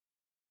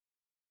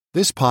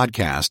This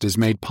podcast is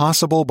made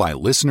possible by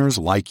listeners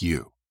like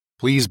you.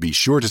 Please be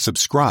sure to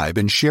subscribe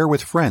and share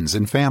with friends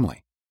and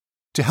family.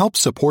 To help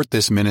support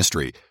this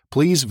ministry,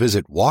 please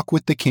visit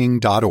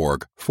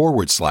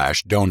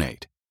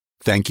walkwiththeking.org/donate.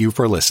 Thank you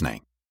for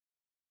listening.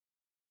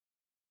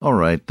 All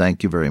right,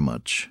 thank you very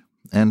much.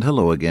 And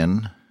hello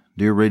again,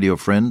 dear radio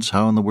friends.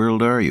 How in the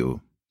world are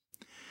you?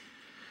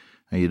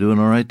 Are you doing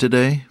all right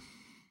today?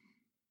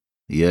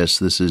 Yes,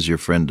 this is your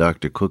friend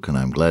Dr. Cook, and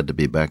I'm glad to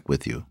be back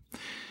with you.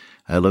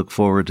 I look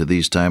forward to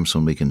these times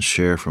when we can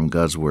share from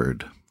God's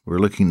Word. We're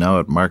looking now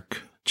at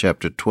Mark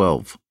chapter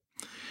 12,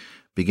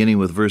 beginning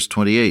with verse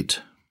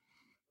 28.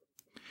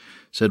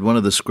 Said one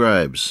of the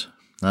scribes.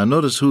 Now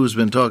notice who's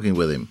been talking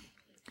with him.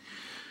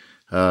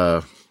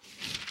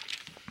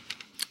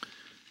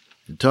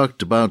 He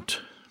talked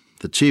about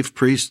the chief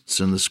priests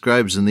and the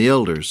scribes and the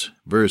elders,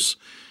 verse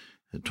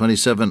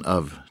 27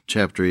 of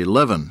chapter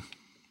 11,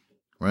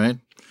 right?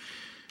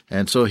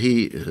 And so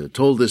he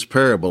told this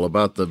parable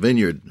about the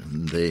vineyard,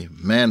 the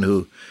man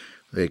who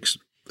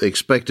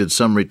expected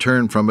some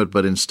return from it,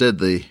 but instead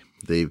the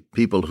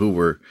people who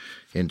were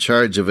in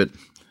charge of it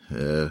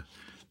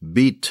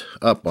beat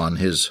up on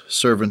his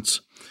servants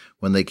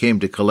when they came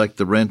to collect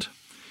the rent.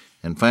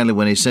 And finally,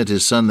 when he sent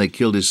his son, they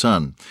killed his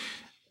son.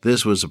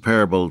 This was a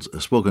parable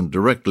spoken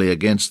directly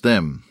against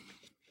them.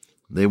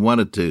 They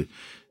wanted to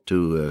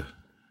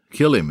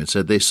kill him. It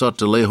said they sought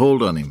to lay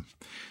hold on him,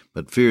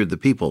 but feared the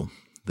people.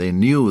 They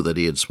knew that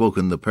he had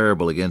spoken the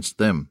parable against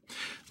them.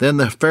 Then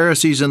the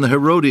Pharisees and the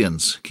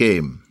Herodians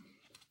came.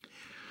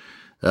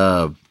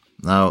 Now,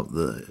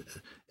 the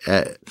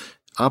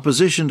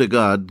opposition to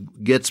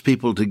God gets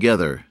people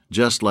together,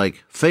 just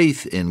like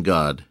faith in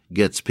God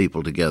gets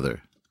people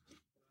together.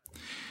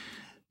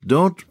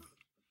 Don't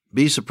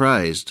be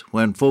surprised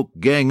when folk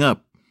gang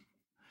up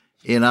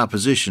in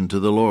opposition to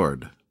the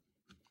Lord.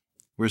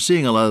 We're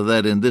seeing a lot of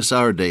that in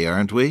our day,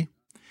 aren't we?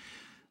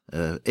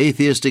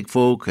 Atheistic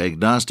folk,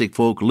 agnostic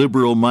folk,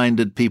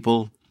 liberal-minded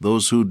people,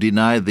 those who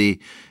deny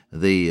the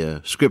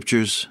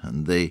Scriptures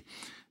and the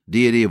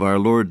deity of our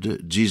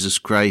Lord Jesus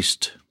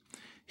Christ,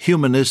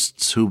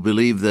 humanists who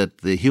believe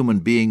that the human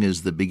being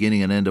is the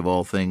beginning and end of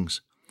all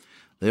things.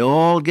 They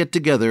all get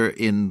together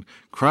in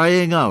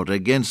crying out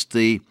against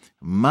the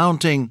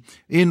mounting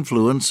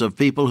influence of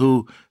people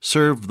who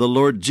serve the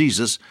Lord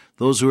Jesus,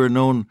 those who are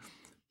known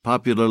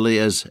popularly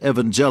as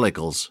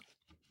evangelicals.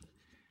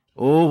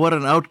 Oh, what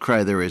an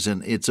outcry there is,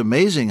 and it's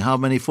amazing how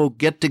many folk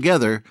get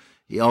together,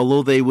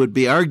 although they would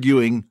be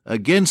arguing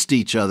against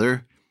each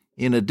other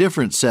in a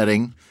different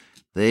setting,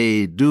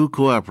 they do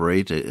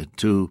cooperate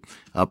to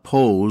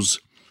oppose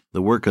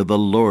the work of the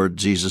Lord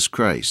Jesus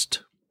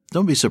Christ.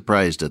 Don't be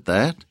surprised at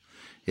that.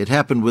 It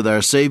happened with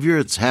our Savior,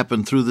 it's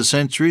happened through the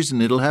centuries,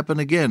 and it'll happen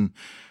again,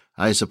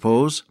 I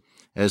suppose,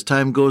 as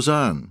time goes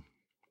on.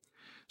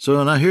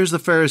 So now here's the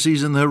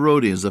Pharisees and the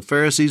Herodians. The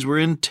Pharisees were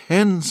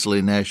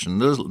intensely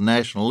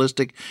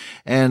nationalistic,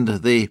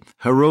 and the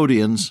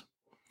Herodians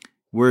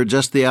were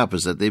just the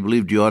opposite. They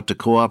believed you ought to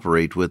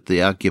cooperate with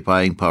the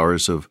occupying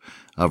powers of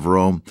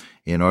Rome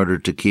in order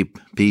to keep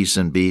peace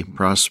and be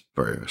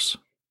prosperous.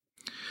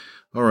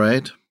 All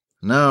right,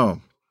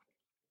 now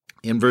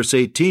in verse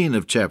 18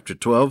 of chapter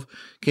 12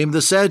 came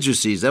the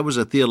Sadducees. That was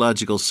a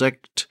theological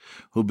sect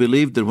who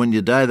believed that when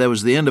you die, that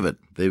was the end of it.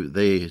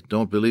 They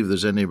don't believe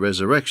there's any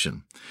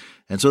resurrection.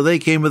 And so they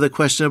came with a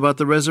question about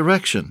the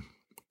resurrection.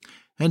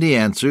 And he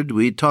answered,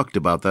 we talked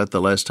about that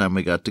the last time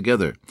we got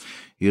together.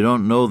 You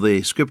don't know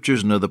the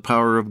Scriptures nor the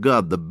power of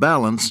God. The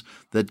balance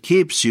that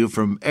keeps you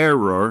from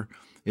error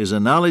is a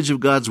knowledge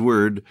of God's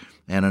Word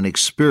and an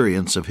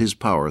experience of His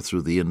power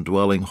through the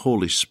indwelling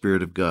Holy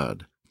Spirit of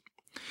God.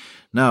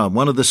 Now,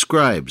 one of the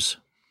scribes,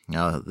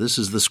 now this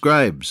is the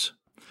scribes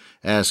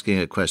asking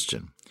a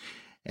question.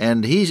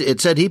 And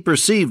it said he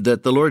perceived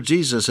that the Lord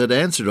Jesus had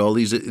answered all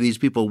these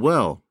people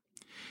well.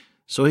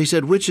 So he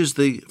said, which is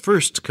the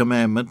first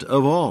commandment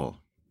of all?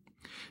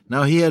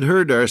 Now he had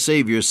heard our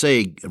Savior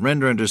say,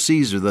 render unto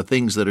Caesar the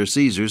things that are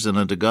Caesar's, and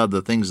unto God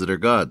the things that are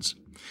God's.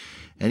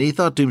 And he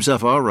thought to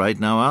himself, all right,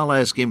 now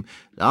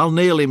I'll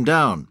nail him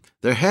down.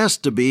 There has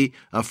to be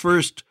a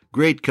first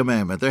great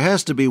commandment. There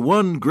has to be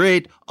one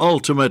great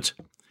ultimate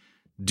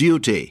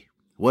duty.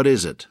 What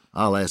is it?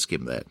 I'll ask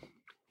him that.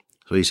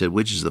 So he said,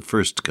 which is the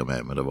first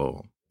commandment of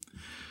all?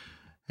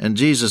 And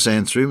Jesus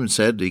answered him and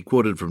said, he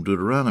quoted from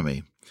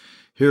Deuteronomy,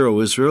 Hear, O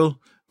Israel,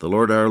 the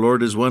Lord our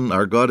Lord is one,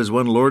 our God is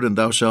one Lord, and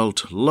thou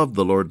shalt love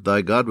the Lord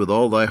thy God with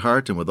all thy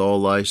heart and with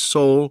all thy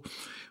soul,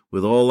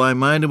 with all thy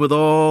mind and with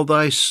all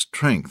thy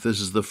strength. This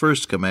is the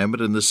first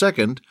commandment. And the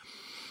second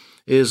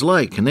is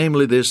like,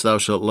 namely this, thou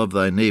shalt love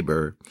thy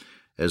neighbor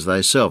as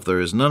thyself. There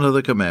is none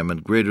other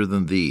commandment greater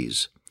than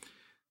these.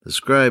 The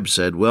scribe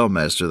said, Well,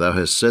 Master, thou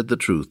hast said the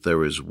truth.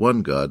 There is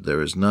one God,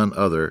 there is none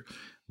other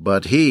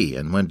but He.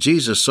 And when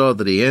Jesus saw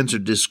that he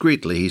answered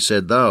discreetly, he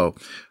said, Thou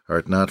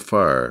art not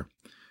far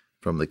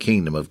from the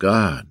kingdom of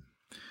God.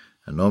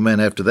 And no man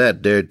after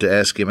that dared to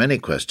ask him any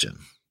question.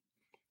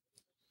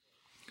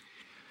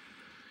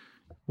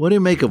 What do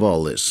you make of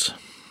all this?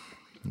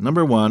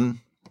 Number one,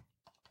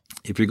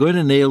 if you're going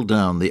to nail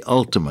down the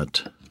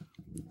ultimate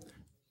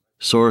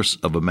source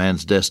of a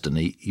man's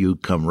destiny, you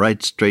come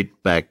right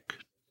straight back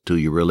to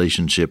your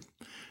relationship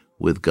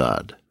with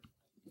God.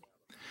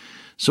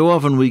 So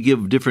often we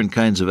give different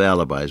kinds of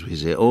alibis. We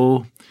say,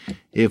 oh,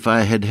 if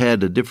I had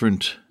had a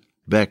different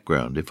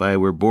background, if I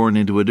were born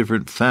into a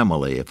different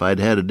family, if I'd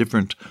had a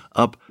different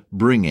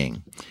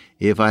upbringing,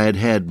 if I had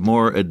had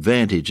more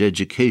advantage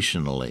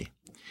educationally,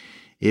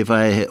 if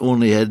I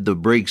only had the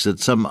breaks that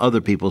some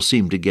other people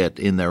seem to get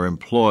in their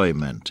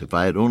employment, if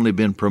I had only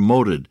been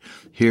promoted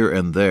here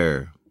and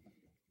there,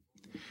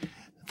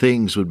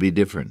 things would be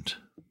different.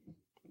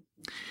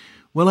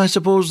 Well, I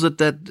suppose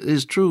that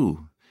is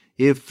true.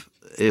 If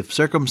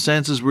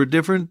circumstances were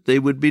different, they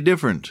would be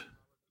different.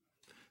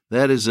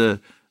 That is a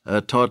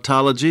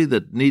tautology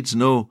that needs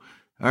no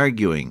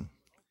arguing.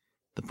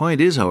 The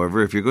point is,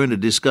 however, if you're going to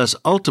discuss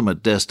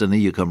ultimate destiny,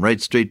 you come right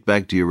straight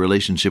back to your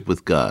relationship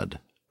with God.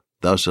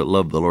 Thou shalt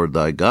love the Lord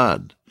thy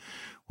God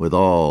with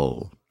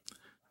all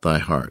thy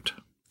heart,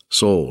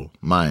 soul,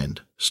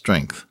 mind,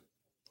 strength.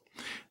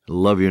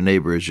 Love your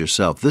neighbor as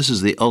yourself. This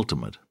is the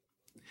ultimate.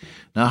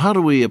 Now, how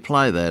do we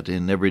apply that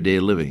in everyday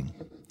living?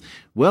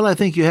 Well, I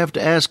think you have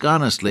to ask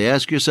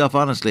yourself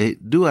honestly,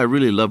 do I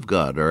really love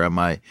God, or am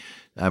I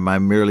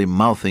merely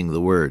mouthing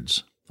the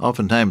words?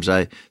 Oftentimes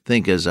I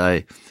think as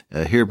I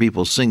hear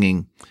people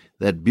singing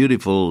that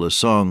beautiful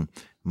song,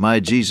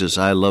 My Jesus,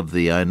 I love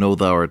thee, I know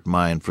thou art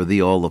mine, for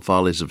thee all the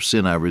follies of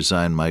sin I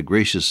resign, my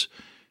gracious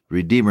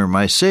Redeemer,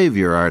 my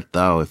Savior art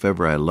thou, if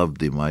ever I loved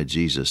thee, my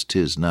Jesus,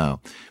 'tis now.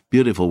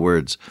 Beautiful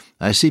words.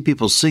 I see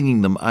people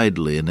singing them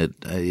idly, and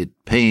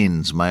it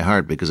pains my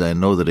heart because I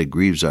know that it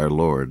grieves our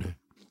Lord.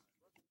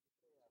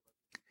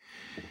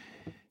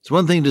 It's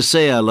one thing to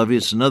say I love you,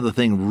 it's another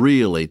thing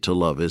really to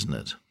love, isn't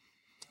it?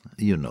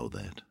 You know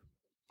that.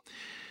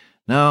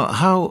 Now,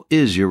 how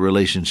is your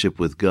relationship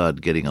with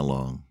God getting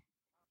along?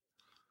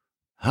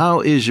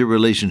 How is your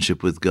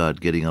relationship with God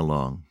getting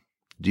along?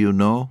 Do you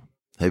know?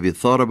 Have you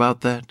thought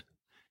about that?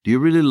 Do you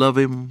really love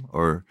Him,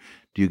 or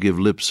do you give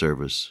lip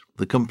service?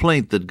 The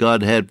complaint that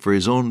God had for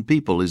His own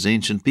people, His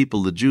ancient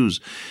people, the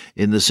Jews,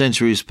 in the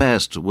centuries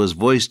past, was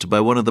voiced by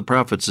one of the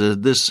prophets,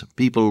 this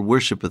people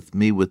worshipeth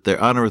me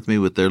honoreth me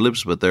with their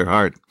lips, but their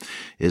heart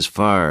is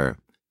far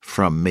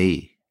from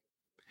me.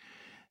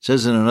 It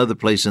says in another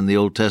place in the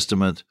Old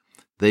Testament,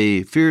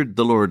 they feared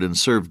the Lord and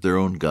served their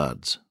own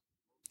gods.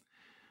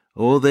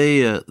 Oh,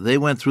 they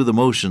went through the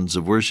motions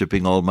of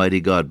worshiping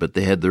Almighty God, but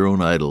they had their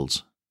own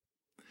idols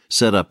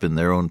set up in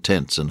their own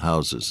tents and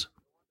houses.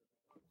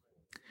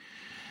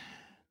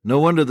 No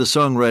wonder the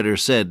songwriter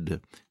said,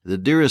 the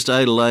dearest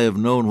idol I have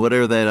known,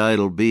 whatever that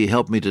idol be,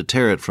 help me to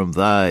tear it from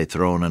thy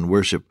throne and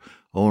worship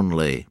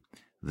only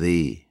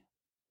thee.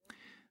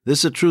 This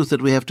is a truth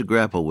that we have to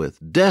grapple with.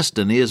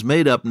 Destiny is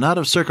made up not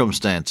of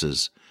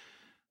circumstances,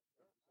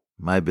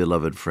 my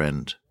beloved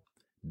friend.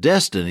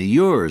 Destiny,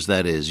 yours,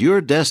 that is,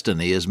 your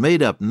destiny is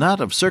made up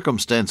not of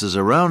circumstances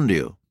around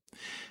you,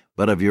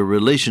 but of your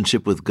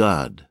relationship with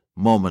God,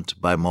 moment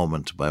by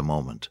moment by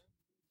moment.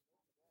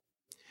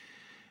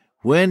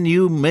 When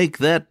you make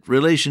that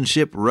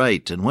relationship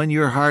right, and when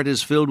your heart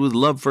is filled with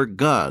love for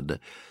God,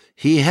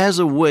 He has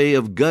a way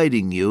of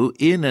guiding you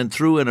in and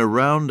through and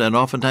around, and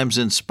oftentimes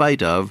in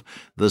spite of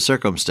the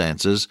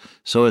circumstances,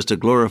 so as to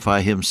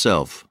glorify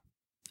Himself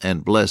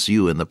and bless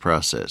you in the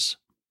process.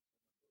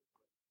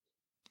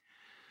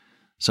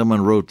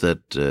 Someone wrote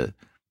that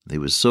he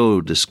was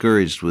so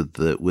discouraged with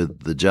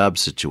the job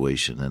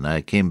situation, and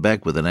I came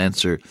back with an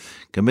answer,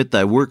 commit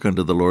thy work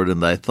unto the Lord,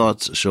 and thy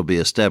thoughts shall be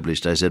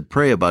established. I said,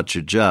 pray about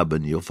your job,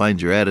 and you'll find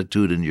your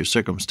attitude and your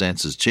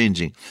circumstances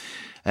changing.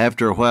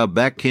 After a while,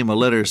 back came a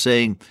letter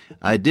saying,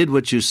 I did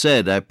what you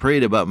said. I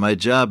prayed about my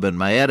job, and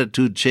my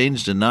attitude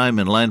changed, and now I'm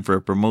in line for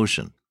a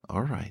promotion.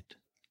 All right,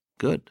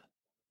 good.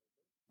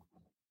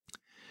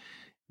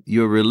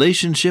 Your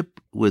relationship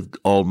with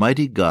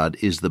Almighty God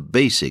is the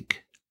basic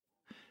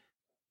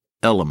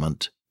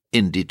element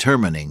in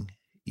determining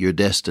your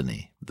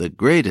destiny, the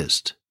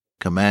greatest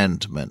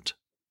commandment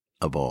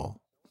of all.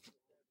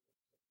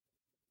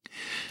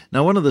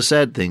 Now, one of the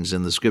sad things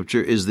in the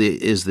Scripture is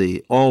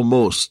the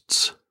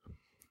almosts.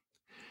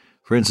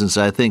 For instance,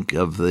 I think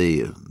of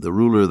the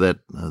ruler that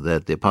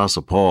the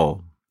Apostle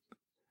Paul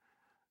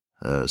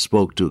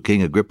spoke to,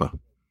 King Agrippa,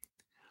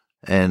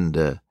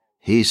 and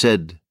he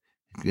said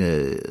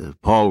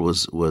Paul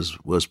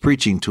was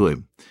preaching to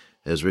him,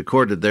 as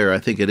recorded there. I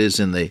think it is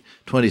in the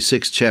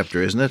 26th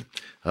chapter, isn't it,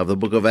 of the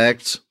book of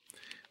Acts,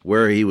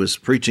 where he was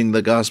preaching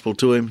the gospel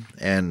to him,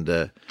 and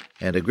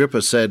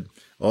Agrippa said,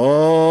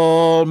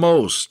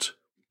 almost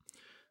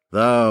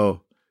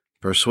thou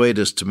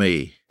persuadest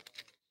me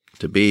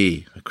to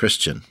be a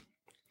Christian.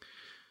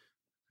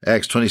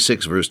 Acts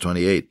 26, verse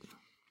 28.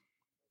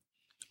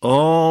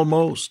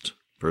 Almost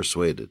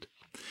persuaded.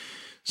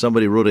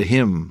 Somebody wrote a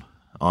hymn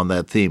on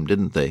that theme,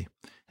 didn't they?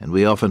 And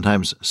we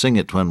oftentimes sing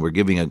it when we're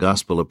giving a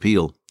gospel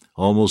appeal.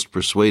 Almost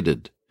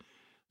persuaded,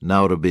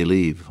 now to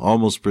believe.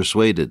 Almost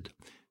persuaded,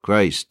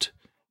 Christ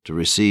to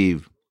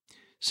receive.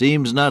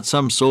 Seems not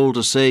some soul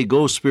to say,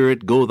 go,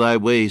 Spirit, go thy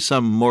way.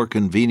 Some more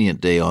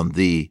convenient day on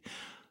thee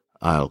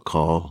I'll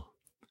call.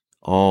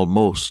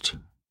 almost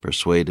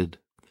persuaded,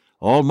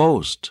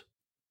 almost,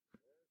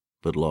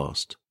 but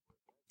lost.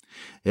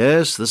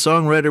 Yes, the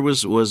songwriter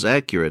was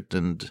accurate,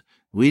 and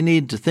we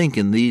need to think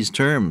in these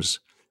terms.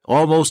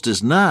 Almost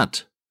is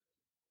not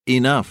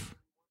enough.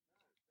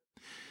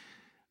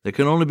 There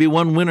can only be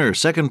one winner.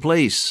 Second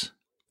place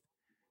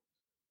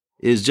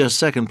is just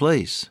second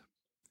place.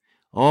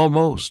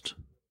 Almost.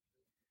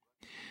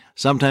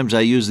 Sometimes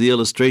I use the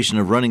illustration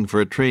of running for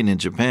a train in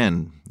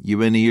Japan.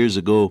 Many years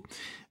ago,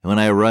 when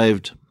I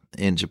arrived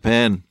in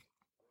Japan,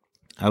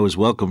 I was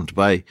welcomed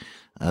by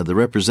the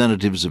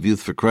representatives of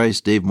Youth for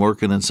Christ. Dave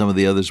Morgan and some of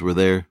the others were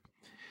there,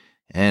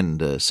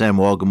 and Sam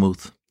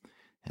Walgamuth.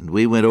 And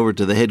we went over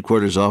to the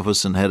headquarters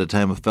office and had a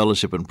time of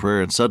fellowship and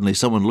prayer, and suddenly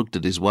someone looked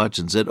at his watch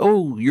and said,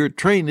 "Oh, your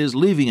train is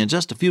leaving in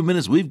just a few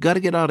minutes. We've got to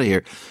get out of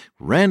here."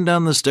 Ran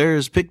down the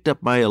stairs, picked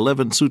up my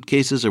 11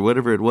 suitcases or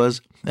whatever it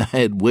was. I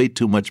had way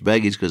too much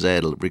baggage because I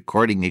had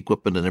recording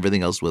equipment and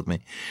everything else with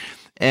me,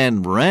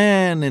 and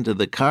ran into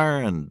the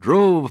car and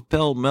drove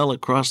pell-mell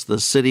across the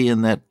city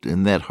in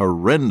that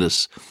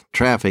horrendous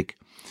traffic,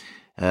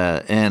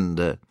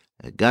 and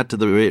got to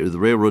the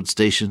railroad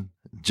station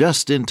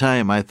just in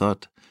time, I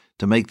thought,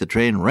 to make the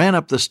train. Ran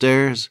up the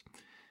stairs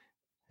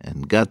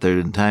and got there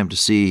in time to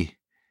see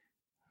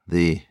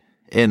the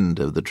end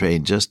of the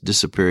train just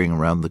disappearing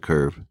around the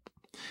curve.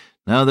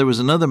 Now there was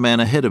another man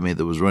ahead of me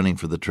that was running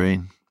for the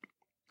train.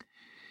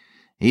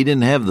 He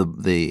didn't have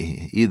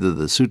either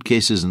the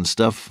suitcases and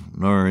stuff,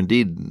 nor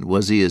indeed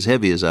was he as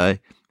heavy as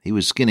I. He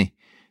was skinny,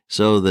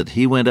 so that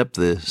he went up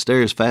the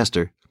stairs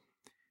faster.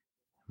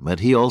 But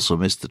he also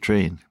missed the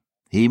train.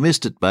 He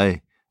missed it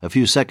by a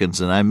few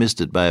seconds, and I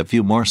missed it by a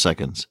few more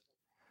seconds.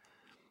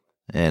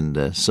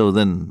 And so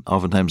then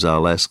oftentimes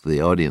I'll ask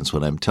the audience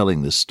when I'm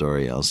telling this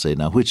story, I'll say,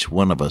 now which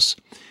one of us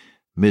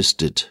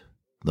missed it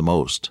the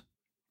most?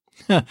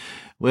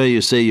 Well,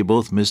 you say you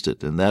both missed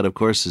it, and that, of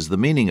course, is the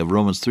meaning of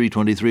Romans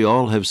 3:23.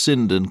 All have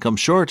sinned and come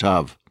short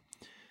of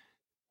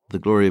the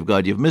glory of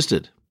God. You've missed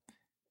it.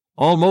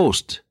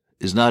 Almost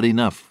is not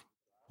enough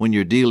when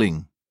you're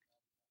dealing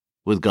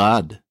with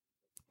God.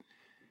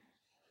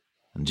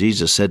 And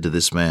Jesus said to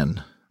this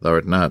man, "Thou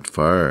art not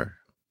far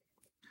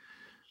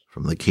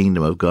from the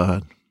kingdom of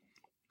God."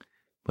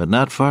 But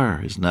not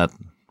far is not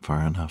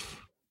far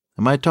enough.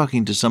 Am I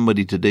talking to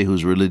somebody today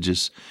who's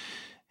religious,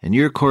 and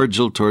you're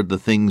cordial toward the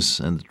things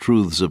and the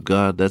truths of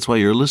God? That's why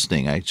you're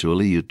listening,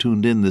 actually. You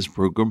tuned in this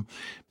program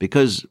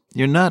because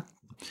you're not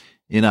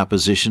in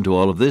opposition to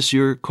all of this.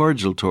 You're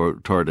cordial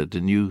toward it,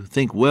 and you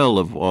think well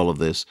of all of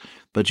this,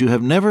 but you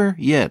have never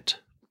yet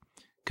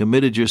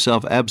committed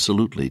yourself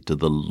absolutely to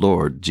the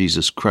Lord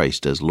Jesus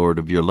Christ as Lord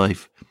of your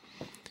life.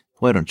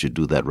 Why don't you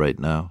do that right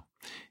now?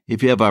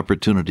 If you have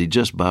opportunity,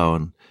 just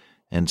bow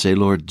and say,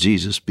 "Lord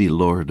Jesus, be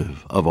Lord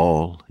of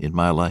all in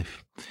my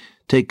life.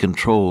 Take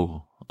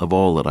control of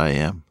all that I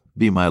am.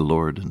 Be my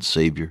Lord and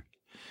Savior."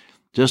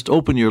 Just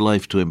open your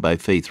life to Him by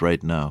faith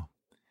right now.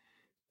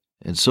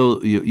 And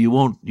so you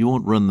won't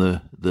run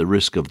the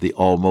risk of the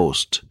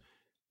almost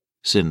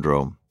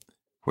syndrome,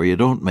 where you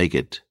don't make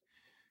it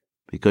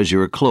because you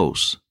were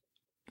close,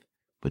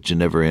 but you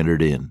never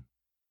entered in.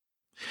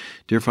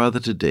 Dear Father,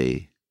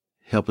 today,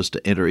 help us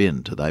to enter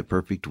into Thy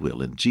perfect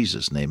will. In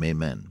Jesus' name,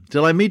 amen.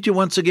 Till I meet you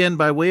once again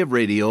by way of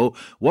radio,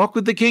 walk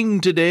with the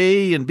King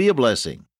today and be a blessing.